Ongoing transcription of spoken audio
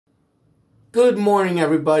Good morning,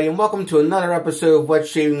 everybody, and welcome to another episode of Wet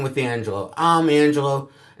Shaving with Angelo. I'm Angelo,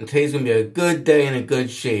 and today's going to be a good day and a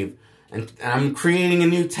good shave. And I'm creating a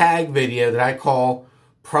new tag video that I call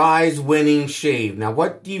Prize-Winning Shave. Now,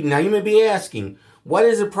 you may be asking, what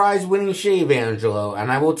is a prize-winning shave, Angelo?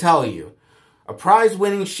 And I will tell you. A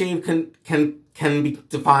prize-winning shave can be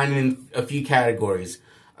defined in a few categories.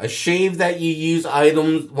 A shave that you use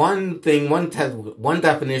items. One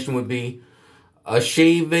definition would be a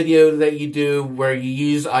shave video that you do where you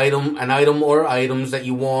use an item or items that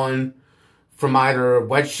you won from either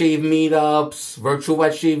wet shave meetups, virtual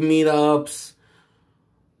wet shave meetups,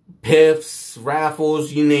 PIFs,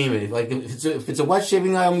 raffles, you name it. Like if it's a wet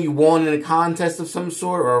shaving item you won in a contest of some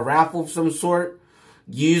sort or a raffle of some sort,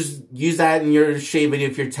 use that in your shave video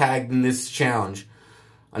if you're tagged in this challenge.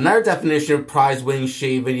 Another definition of prize-winning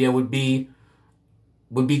shave video would be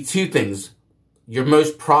two things. Your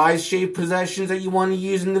most prized shave possessions that you want to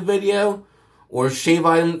use in the video, or shave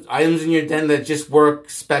items in your den that just work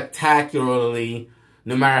spectacularly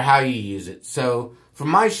no matter how you use it. So for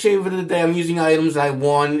my shave of the day, I'm using items I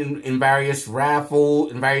won in various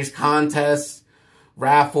contests,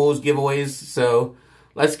 raffles, giveaways. So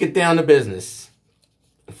let's get down to business.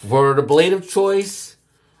 For the blade of choice,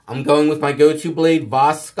 I'm going with my go-to blade,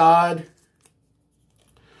 Voskod.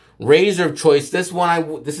 Razor of choice, this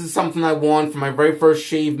is something I won for my very first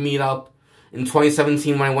shave meetup in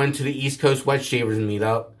 2017 when I went to the East Coast Wet Shavers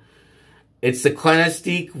meetup. It's the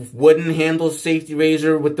Clenistique wooden handle safety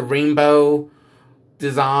razor with the rainbow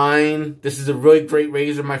design. This is a really great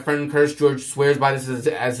razor. My friend Curtis George swears by this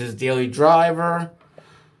as his daily driver.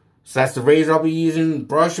 So that's the razor I'll be using.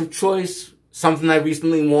 Brush of choice, something I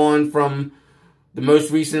recently won from the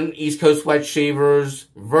most recent East Coast Wet Shavers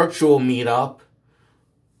virtual meetup.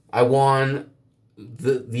 I won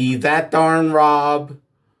the That Darn Rob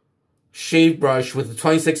shave brush with a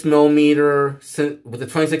 26 millimeter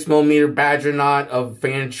Badger knot of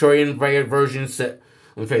Fanchorian version. Let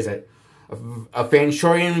me phrase that. A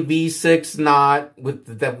Fanchorian V6 knot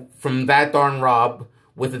from That Darn Rob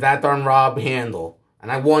with the That Darn Rob handle,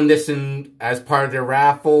 and I won this as part of their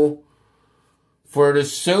raffle. For the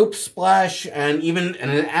soap splash and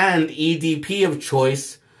EDP of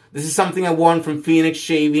choice, this is something I won from Phoenix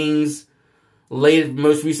Shaving's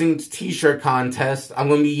most recent t-shirt contest. I'm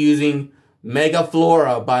going to be using Mega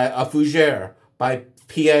Flora by Fougere by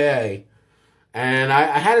PAA. And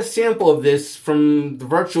I had a sample of this from the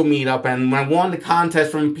virtual meetup, and when I won the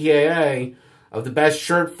contest from PAA of the best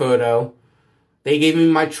shirt photo, they gave me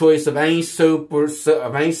my choice of any soap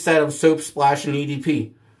of any set of soap splash and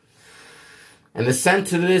EDP. And the scent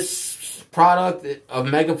to this product of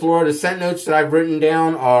Mega Flora, the scent notes that I've written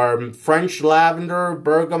down are French lavender,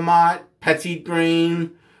 bergamot, petit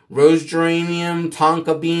grain, rose geranium,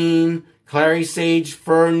 tonka bean, clary sage,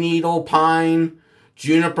 fir needle, pine,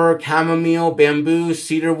 juniper, chamomile, bamboo,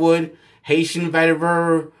 cedarwood, Haitian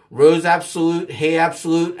vetiver, rose absolute, hay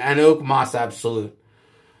absolute, and oak moss absolute.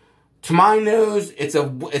 To my nose, it's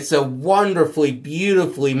a wonderfully,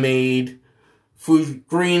 beautifully made floral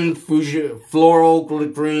green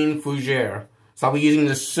fougere. So I'll be using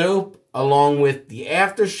the soap along with the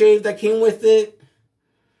aftershave that came with it.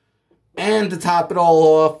 And to top it all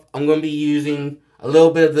off, I'm going to be using a little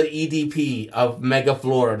bit of the EDP of Mega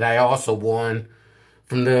Flora that I also won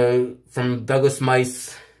from Douglas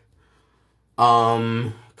Mice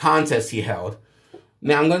contest he held.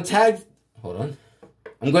 Now I'm going to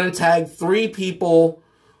tag 3 people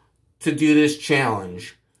to do this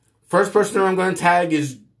challenge. First person I'm going to tag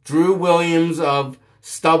is Drew Williams of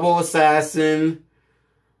Stubble Assassin.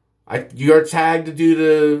 You're tagged to do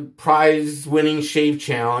the prize-winning shave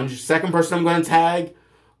challenge. Second person I'm going to tag,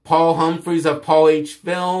 Paul Humphreys of Paul H.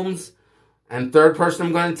 Films. And third person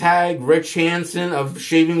I'm going to tag, Rich Hansen of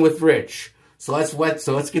Shaving with Rich. So let's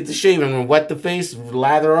get to shaving. I'm going to wet the face,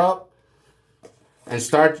 lather up, and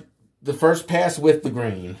start the first pass with the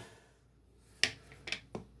grain.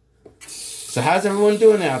 So how's everyone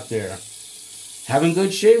doing out there? Having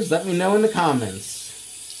good shaves? Let me know in the comments.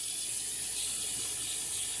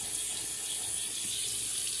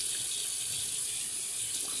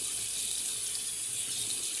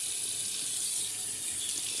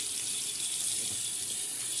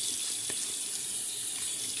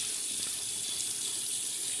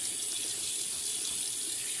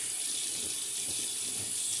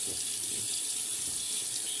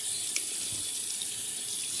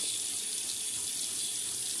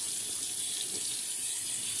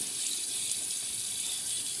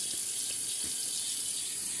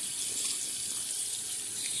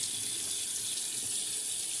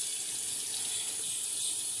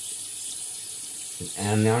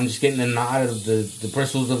 And now I'm just getting the knot of the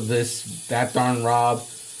bristles of that darn Rob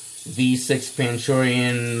V6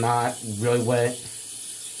 Fanchurian knot really wet.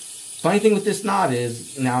 Funny thing with this knot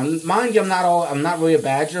is, now mind you, I'm not really a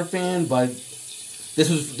Badger fan, but this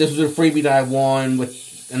was a freebie that I won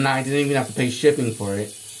with, and I didn't even have to pay shipping for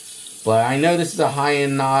it. But I know this is a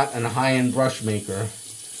high-end knot and a high-end brush maker.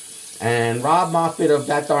 And Rob Moffitt of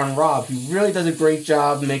That Darn Rob, he really does a great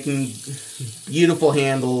job making beautiful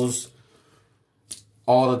handles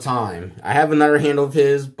all the time. I have another handle of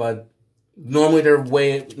his, but normally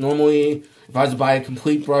if I was to buy a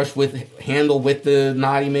complete brush with handle with the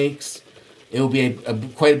knot he makes, it will be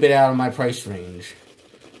quite a bit out of my price range.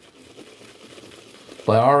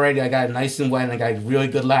 But already I got it nice and wet, and I got a really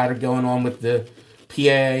good ladder going on with the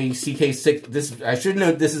PAA CK6. I should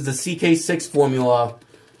note this is the CK6 formula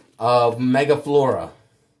of Mega Flora.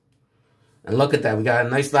 And look at that, we got a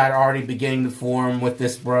nice ladder already beginning to form with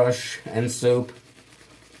this brush and soap.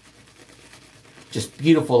 Just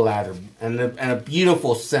beautiful ladder, and a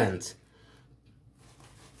beautiful scent.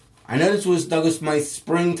 I know this was Douglas Smythe's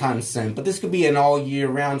springtime scent, but this could be an all year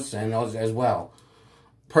round scent as well.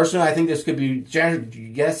 Personally, I think this could be,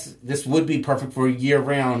 yes, this would be perfect for year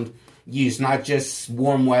round use, not just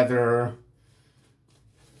warm weather.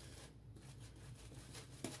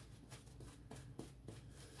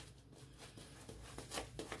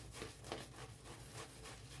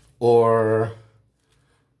 Or,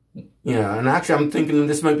 you know, and actually I'm thinking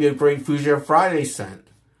this might be a great Fougere Friday scent,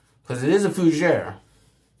 because it is a Fougere.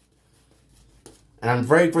 And I'm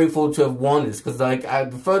very grateful to have won this, because like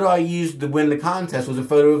the photo I used to win the contest was a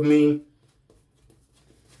photo of me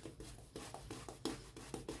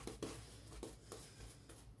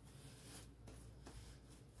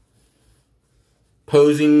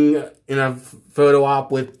posing in a photo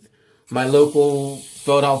op with my local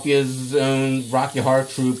Philadelphia's own Rocky Horror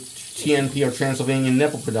Troupe, TNP, or Transylvanian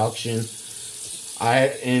Nipple Production.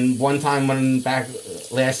 And one time back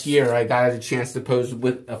last year, I got a chance to pose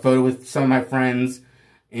with a photo with some of my friends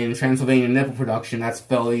in Transylvanian Nipple Production. That's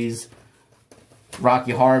Philly's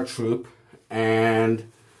Rocky Horror Troupe.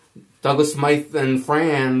 And Douglas Smythe and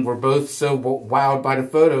Fran were both so wowed by the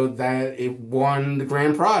photo that it won the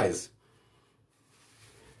grand prize.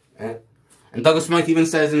 And Douglas Smythe even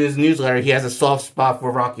says in his newsletter he has a soft spot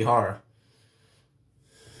for Rocky Horror.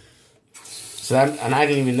 So and I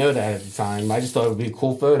didn't even know that at the time. I just thought it would be a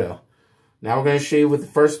cool photo. Now we're going to shave with the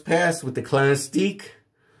first pass with the Clinistique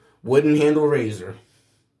wooden handle razor.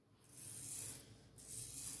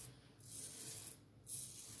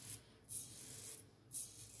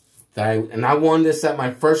 And I won this at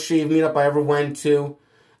my first shave meetup I ever went to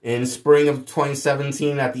in spring of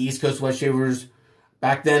 2017 at the East Coast Wet Shavers.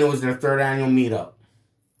 Back then it was their 3rd annual meetup.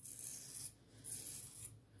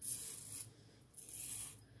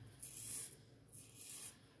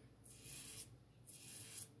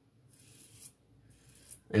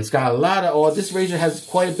 And it's got a lot of, this razor has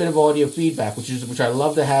quite a bit of audio feedback, which I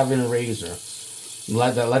love to have in a razor.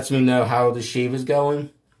 That lets me know how the shave is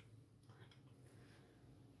going.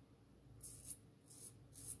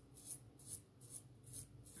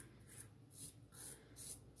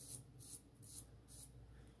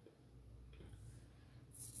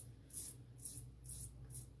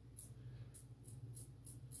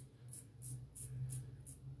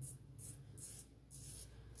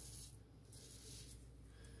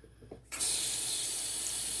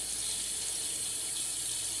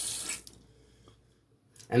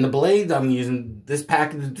 And the blades I'm using, this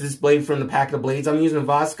blade from the packet of blades I'm using,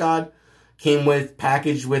 Voskhod, came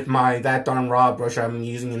packaged with my That Darn Raw brush I'm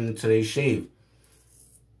using in today's shave.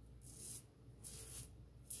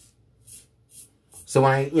 So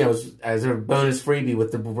when as a bonus freebie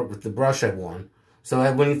with the brush I won.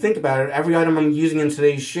 So when you think about it, every item I'm using in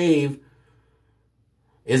today's shave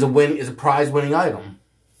is a prize winning item.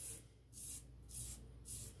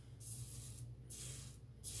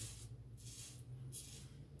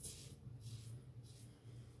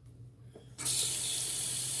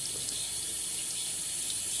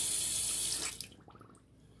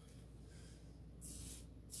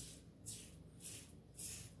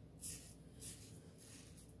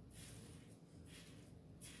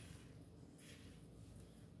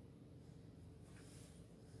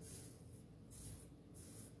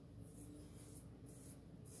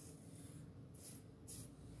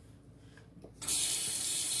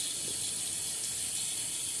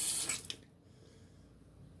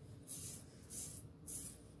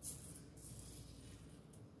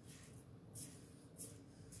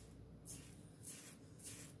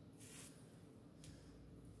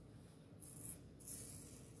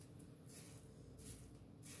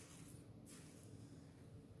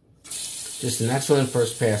 Just an excellent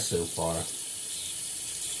first pass so far.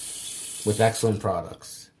 With excellent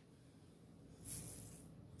products.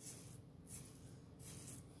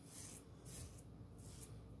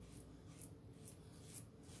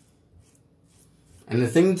 And the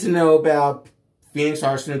thing to know about Phoenix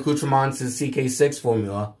Arson Accoutrements' CK6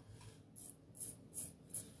 formula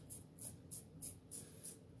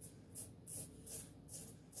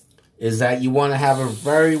is that you want to have a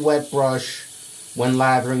very wet brush when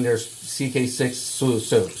lathering their CK6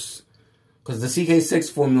 soaps. Because the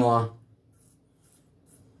CK6 formula,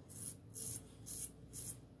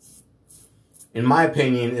 in my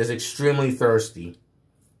opinion, is extremely thirsty.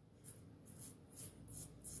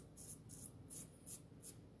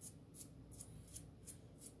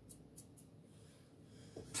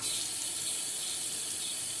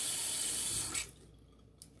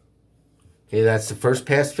 Okay, that's the first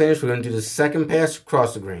pass finish. We're going to do the second pass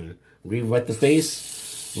across the grain. Re-wet the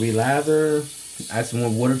face, re-lather, add some more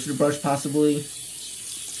water to the brush possibly.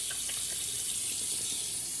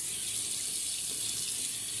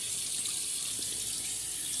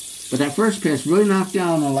 But that first pass really knocked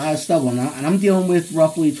down a lot of stubble. Now, and I'm dealing with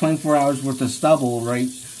roughly 24 hours worth of stubble, right,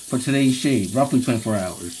 for today's shave. Roughly 24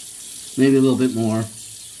 hours. Maybe a little bit more.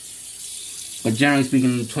 But generally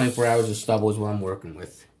speaking, 24 hours of stubble is what I'm working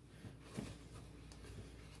with.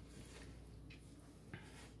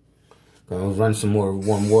 Gonna run some more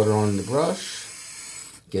warm water on the brush.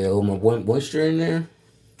 Get a little more moisture in there.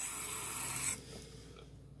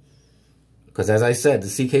 Because as I said, the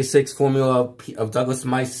CK6 formula of Douglas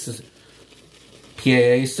Mice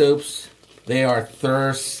PAA soaps, they are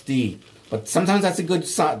thirsty. But sometimes that's a good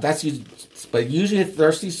sign. But usually a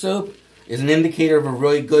thirsty soap is an indicator of a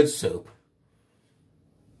really good soap.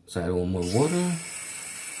 So add a little more water.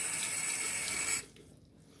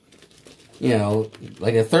 You know,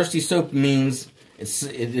 like a thirsty soap means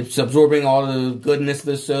it's absorbing all the goodness of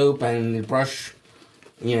the soap, and the brush,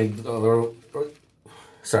 you know,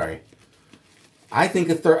 sorry. I think,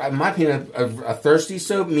 in my opinion, a thirsty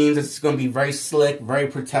soap means it's going to be very slick, very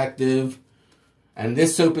protective. And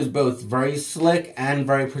this soap is both very slick and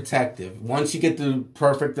very protective. Once you get the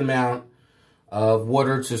perfect amount of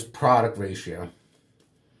water to product ratio.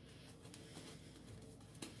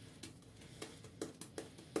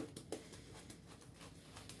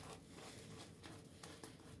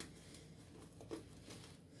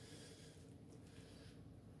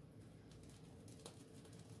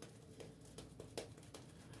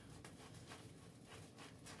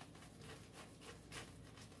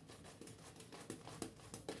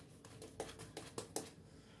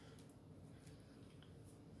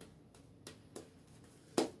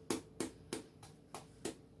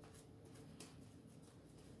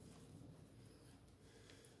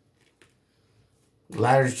 The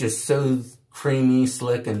lather's just so creamy,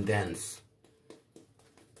 slick, and dense.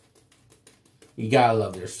 You gotta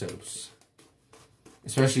love their soaps.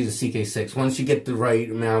 Especially the CK6. Once you get the right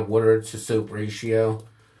amount of water to soap ratio,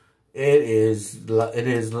 it is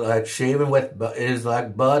like shaving with, it is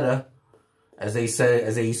like butter. As they used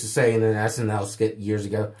to say in an SNL skit years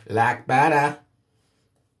ago, like butter.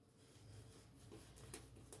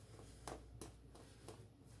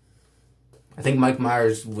 I think Mike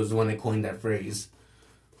Myers was the one that coined that phrase.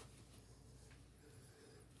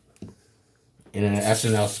 In an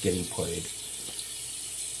SNL skit he played.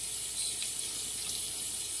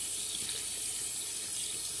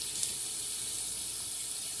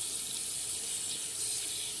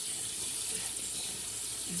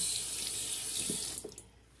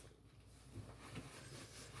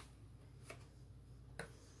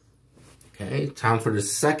 Okay, time for the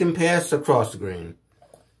second pass across the grain.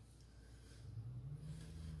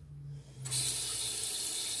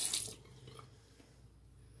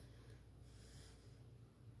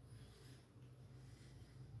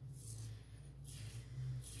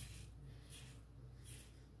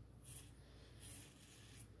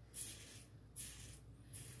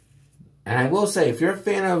 And I will say, if you're a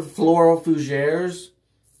fan of floral fougères,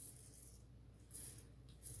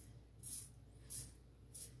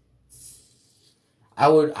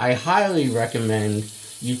 I highly recommend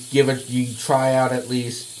you try out at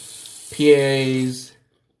least PAA's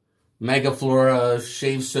Mega Flora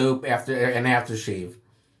shave soap after aftershave.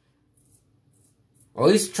 Or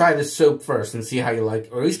at least try the soap first and see how you like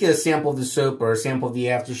it. Or at least get a sample of the soap or a sample of the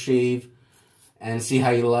aftershave and see how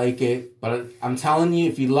you like it. But I'm telling you,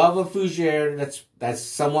 if you love a fougere that's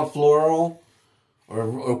somewhat floral,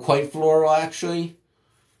 or quite floral actually,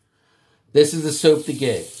 this is the soap to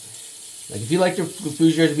get. Like if you like your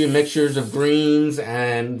fougere to be mixtures of greens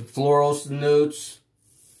and floral notes,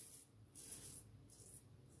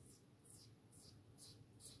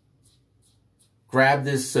 grab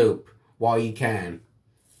this soap while you can.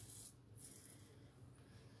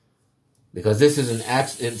 Because this is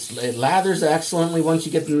it lathers excellently once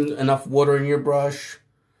you get enough water in your brush.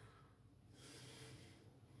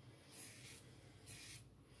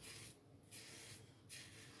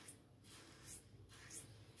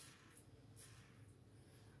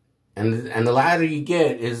 And the lather you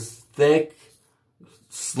get is thick,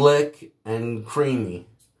 slick, and creamy.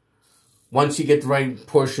 Once you get the right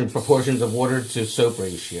proportions of water to soap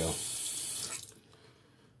ratio.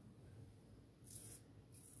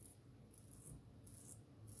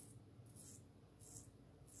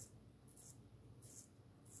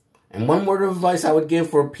 And one word of advice I would give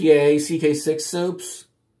for PAA CK6 soaps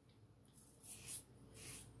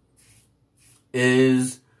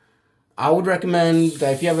is I would recommend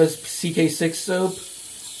that if you have a CK6 soap,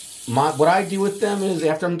 what I do with them is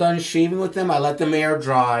after I'm done shaving with them, I let them air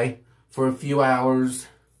dry for a few hours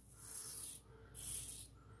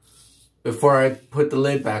before I put the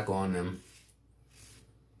lid back on them.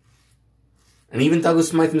 And even Douglas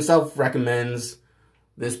Smythe himself recommends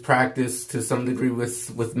this practice to some degree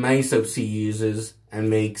with many soaps he uses and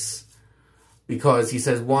makes, because he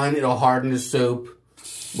says, one, it'll harden the soap,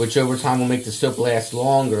 which over time will make the soap last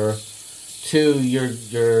longer. Two,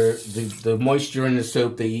 the moisture in the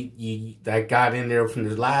soap that got in there from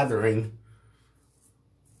the lathering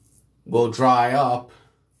will dry up.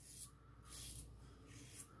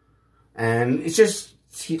 And it's just,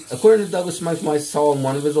 according to Douglas Smythe, who I saw in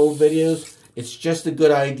one of his old videos, it's just a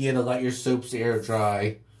good idea to let your soaps air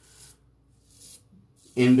dry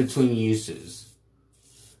in between uses.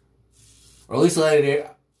 Or at least let it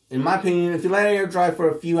air, in my opinion, if you let it air dry for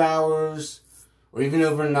a few hours, or even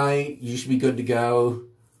overnight, you should be good to go.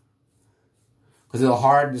 Because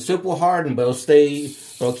the soap will harden, but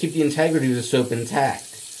it'll keep the integrity of the soap intact.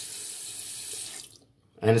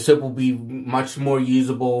 And the soap will be much more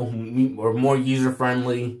usable, or more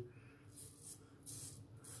user-friendly.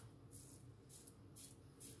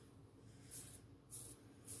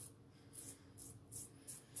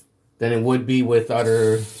 Than it would be if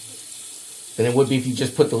you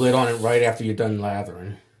just put the lid on it right after you're done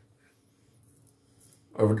lathering.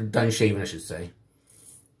 Or done shaving, I should say.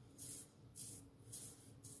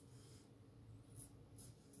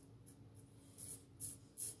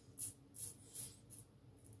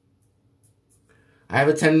 I have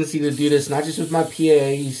a tendency to do this not just with my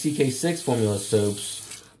PAA CK6 formula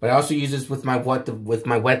soaps, but I also use this with my Wet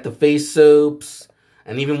the Face soaps,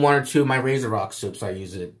 and even one or two of my Razor Rock soaps. I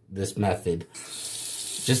use this method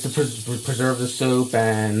just to preserve the soap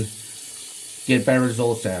and get better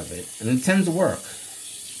results out of it, and it tends to work.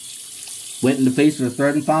 Wet in the face for the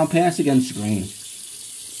third and final pass against the grain.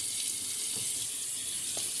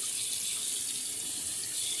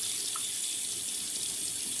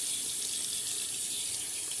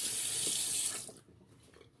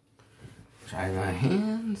 Try my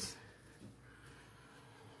hands.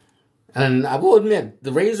 And I will admit,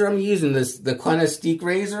 the razor I'm using, the Clinestique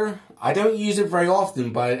razor, I don't use it very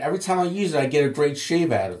often, but every time I use it, I get a great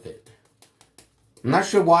shave out of it. I'm not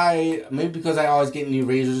sure why. Maybe because I always get new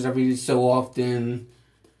razors every so often.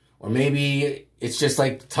 Or maybe it's just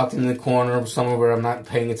like tucked in the corner somewhere where I'm not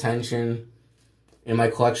paying attention in my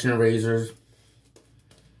collection of razors.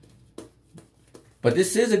 But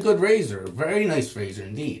this is a good razor. Very nice razor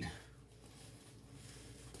indeed.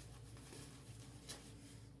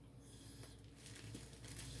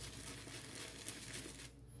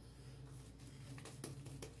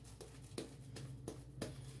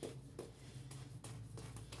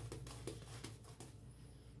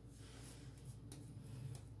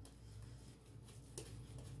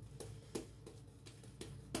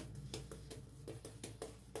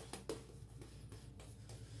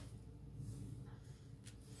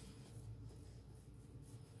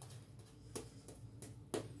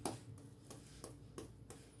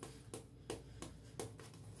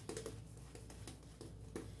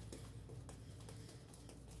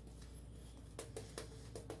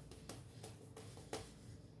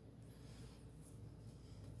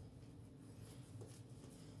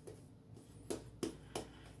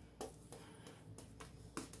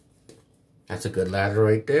 That's a good lather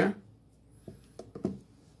right there.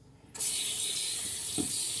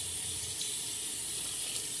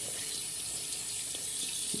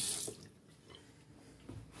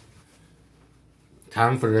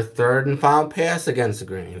 Time for the third and final pass against the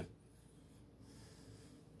grain.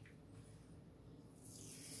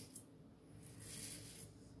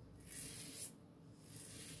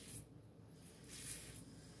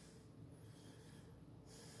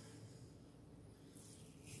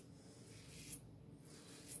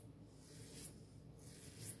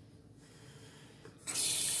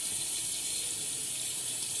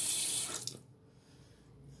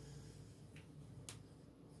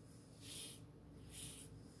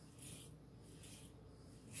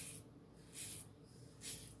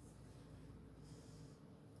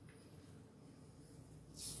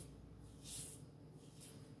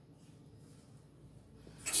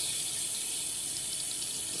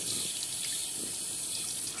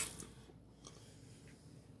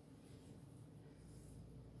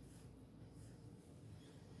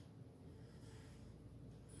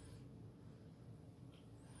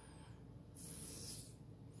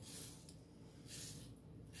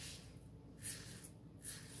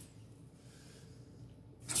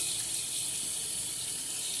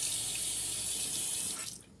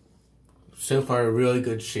 So far, a really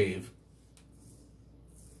good shave.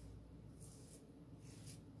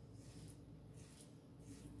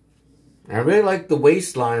 And I really like the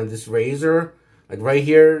waistline of this razor. Like right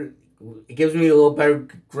here, it gives me a little better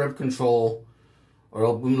grip control. Or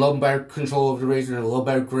a little better control over the razor and a little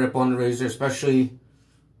better grip on the razor, especially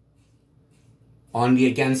on the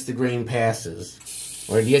against the grain passes.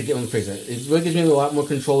 Or the razor. It really gives me a lot more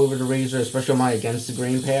control over the razor, especially on my against the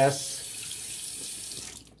grain pass.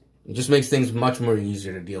 It just makes things much more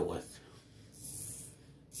easier to deal with.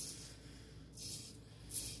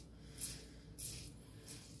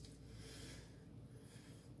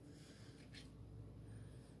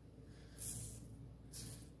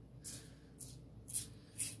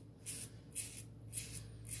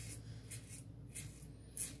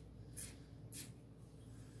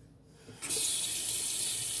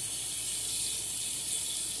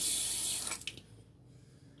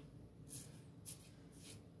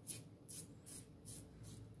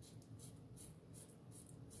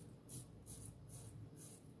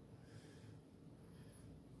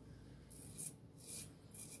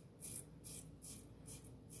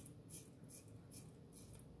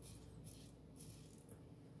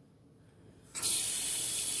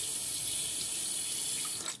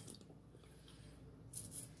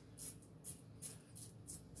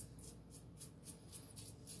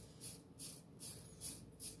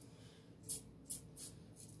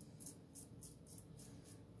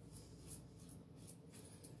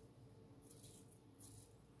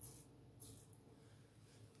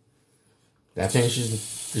 That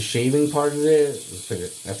finishes the shaving part of it.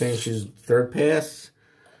 That finishes the third pass.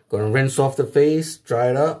 Going to rinse off the face,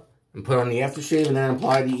 dry it up, and put on the aftershave, and then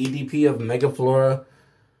apply the EDP of Mega Flora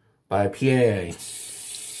by PAA.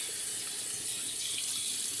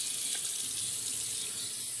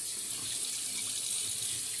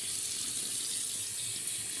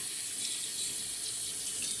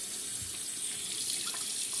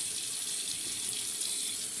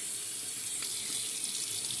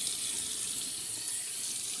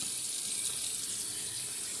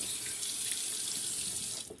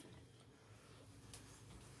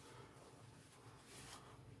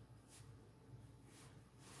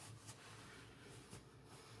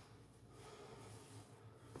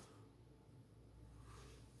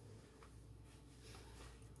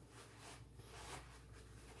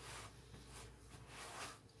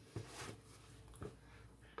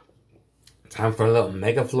 Time for a little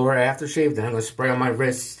Mega Flora aftershave. Then I'm going to spray on my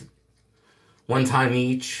wrists one time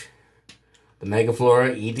each. The Mega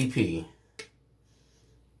Flora EDP.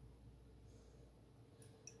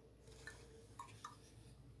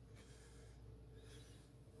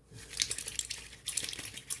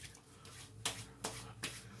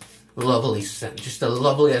 Lovely scent. Just a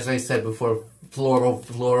lovely, as I said before,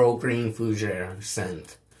 floral green fougere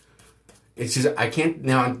scent. It's just, I can't,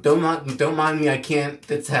 now don't mind me, I can't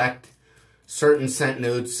detect certain scent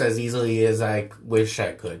notes as easily as I wish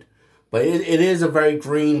I could. But it is a very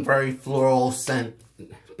green, very floral scent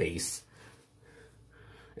base.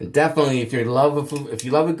 And definitely, if you love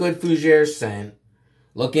a good fougere scent,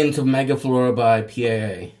 look into Mega Flora by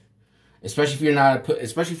PAA. Especially if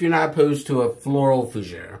you're not opposed to a floral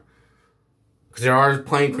fougere, because there are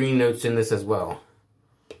plenty of green notes in this as well.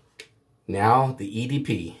 Now the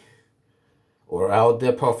EDP, or Eau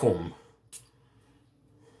de Parfum.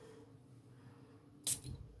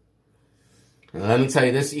 And let me tell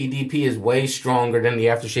you, this EDP is way stronger than the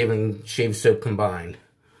aftershave and shave soap combined.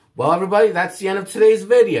 Well, everybody, that's the end of today's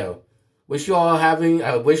video. Wish you all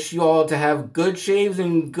to have good shaves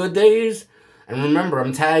and good days. And remember,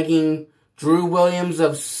 I'm tagging Drew Williams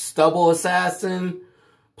of Stubble Assassin,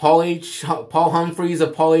 Paul Humphreys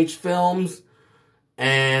of Paul H. Films,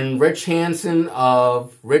 and Rich Hansen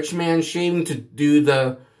of Rich Man Shaving to do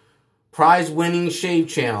the prize-winning shave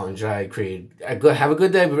challenge I created. Have a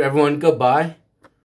good day, everyone. Goodbye.